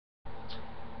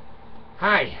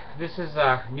Hi, this is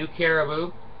New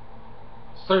Caribou,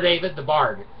 Sir David the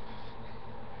Bard.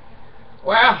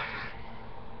 Well,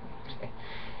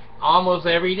 almost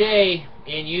every day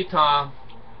in Utah,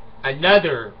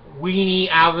 another weenie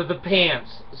out of the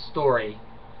pants story.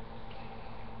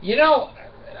 You know,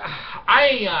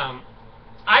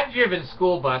 I've driven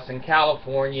school bus in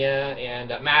California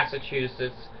and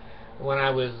Massachusetts when I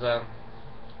was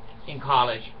in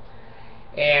college,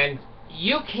 and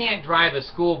you can't drive a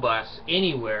school bus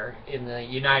anywhere in the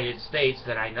United States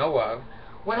that I know of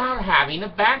without having a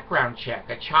background check,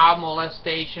 a child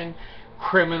molestation,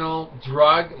 criminal,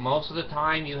 drug. Most of the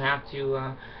time you have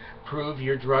to prove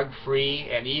you're drug-free,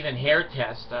 and even hair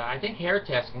tests. I think hair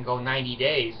tests can go 90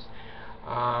 days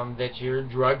that you're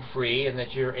drug-free and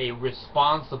that you're a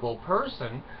responsible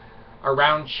person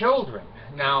around children.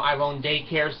 Now, I've owned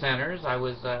daycare centers. I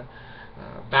was a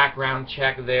background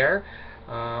check there.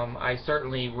 I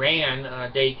certainly ran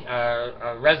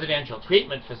residential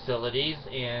treatment facilities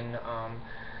in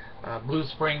Blue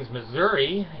Springs,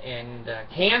 Missouri, and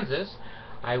Kansas.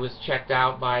 I was checked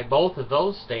out by both of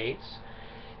those states.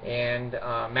 And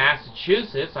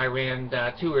Massachusetts, I ran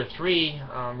 2 or 3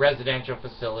 residential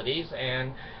facilities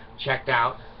and checked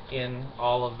out in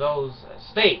all of those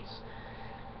states.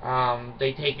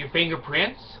 They take your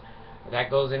fingerprints. That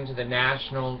goes into the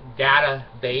national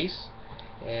database.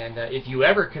 And if you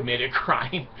ever commit a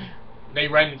crime, they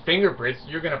run fingerprints,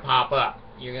 you're going to pop up.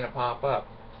 You're going to pop up.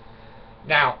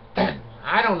 Now,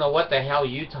 I don't know what the hell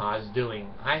Utah is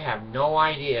doing. I have no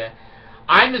idea.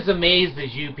 I'm as amazed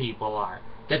as you people are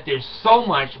that there's so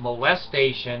much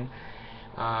molestation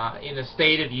in the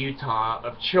state of Utah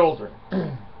of children.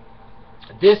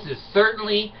 This is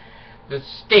certainly the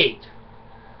state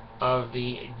of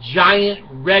the giant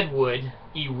redwood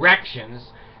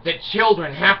erections that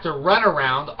children have to run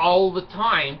around all the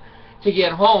time to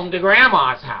get home to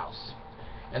Grandma's house.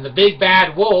 And the big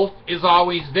bad wolf is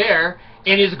always there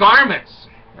in his garments.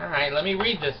 Alright, let me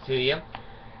read this to you,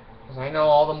 because I know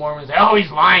all the Mormons say, oh, he's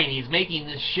lying, he's making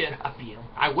this shit up.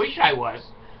 I wish I was.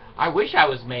 I wish I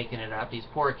was making it up, these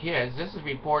poor kids. This is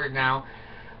reported now,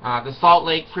 the Salt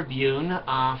Lake Tribune,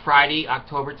 Friday,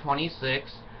 October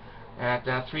 26th at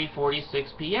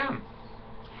 3:46 p.m.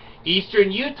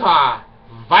 Eastern Utah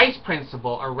Vice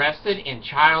Principal arrested in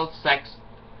child sex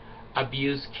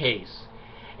abuse case.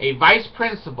 A vice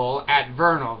principal at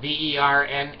Vernal,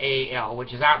 V-E-R-N-A-L,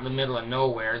 which is out in the middle of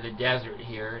nowhere, the desert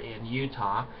here in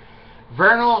Utah.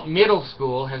 Vernal Middle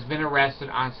School has been arrested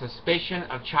on suspicion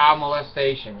of child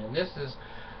molestation. And this is,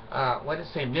 what does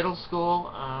it say, middle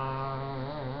school?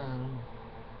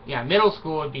 Yeah, middle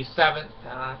school would be 7th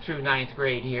through 9th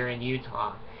grade here in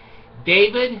Utah.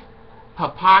 David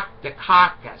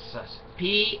Papakdakakos,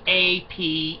 P-A-P-A-D-A-K-O-S,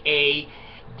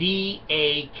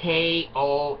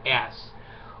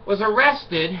 was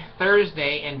arrested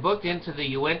Thursday and booked into the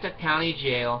Uinta County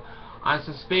Jail on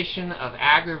suspicion of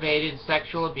aggravated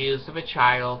sexual abuse of a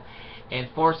child and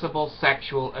forcible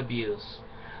sexual abuse.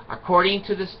 According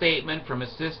to the statement from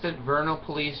Assistant Vernal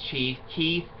Police Chief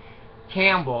Keith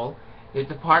Campbell, the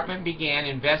department began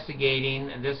investigating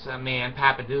this man,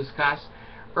 Papaduskas,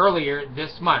 earlier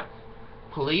this month.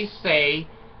 Police say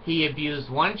he abused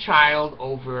one child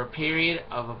over a period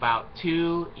of about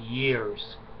 2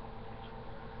 years.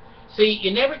 See,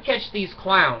 you never catch these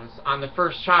clowns on the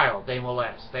first child they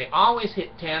molest. They always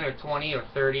hit 10 or 20 or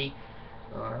 30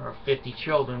 or 50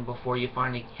 children before you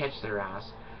finally catch their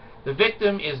ass. The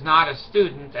victim is not a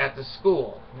student at the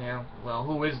school. Yeah, well,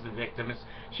 who is the victim?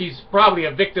 She's probably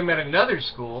a victim at another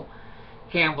school,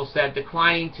 Campbell said,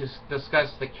 declining to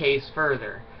discuss the case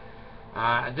further.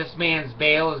 This man's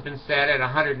bail has been set at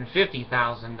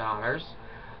 $150,000.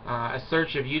 A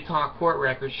search of Utah court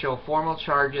records show formal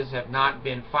charges have not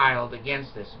been filed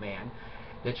against this man.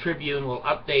 The Tribune will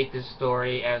update this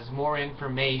story as more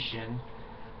information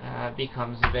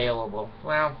becomes available.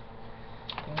 Well,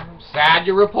 sad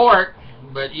to report,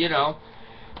 but you know,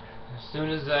 as soon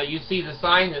as you see the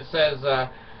sign that says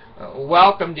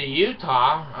welcome to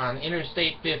Utah on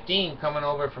Interstate 15 coming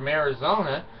over from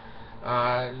Arizona,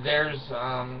 there's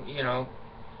you know,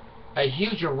 a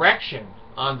huge erection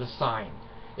on the sign.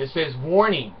 It says,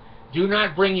 warning, do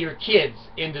not bring your kids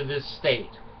into this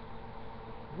state.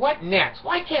 What next?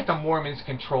 Why can't the Mormons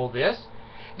control this?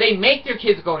 They make their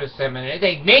kids go to seminary.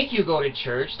 They make you go to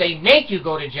church. They make you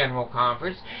go to general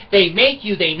conference. They make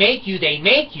you.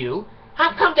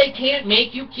 How come they can't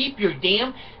make you keep your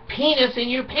damn penis in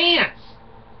your pants?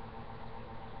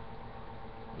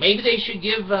 Maybe they should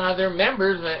give their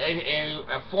members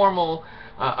a formal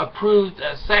approved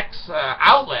sex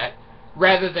outlet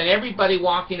rather than everybody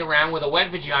walking around with a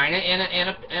wet vagina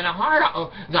and a hard on.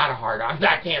 Oh, not a hard on.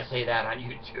 I can't say that on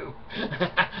YouTube.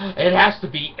 It has to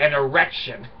be an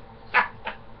erection.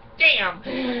 Damn.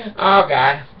 Oh,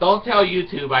 God. Don't tell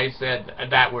YouTube I said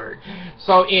that word.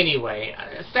 So, anyway,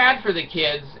 sad for the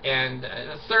kids, and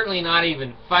certainly not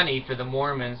even funny for the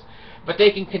Mormons, but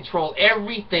they can control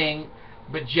everything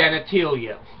but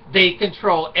genitalia. They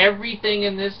control everything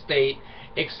in this state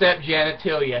except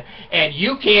genitalia. And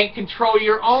you can't control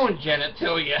your own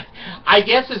genitalia. I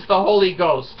guess it's the Holy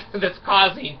Ghost that's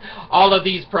causing all of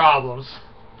these problems.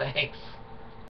 Thanks.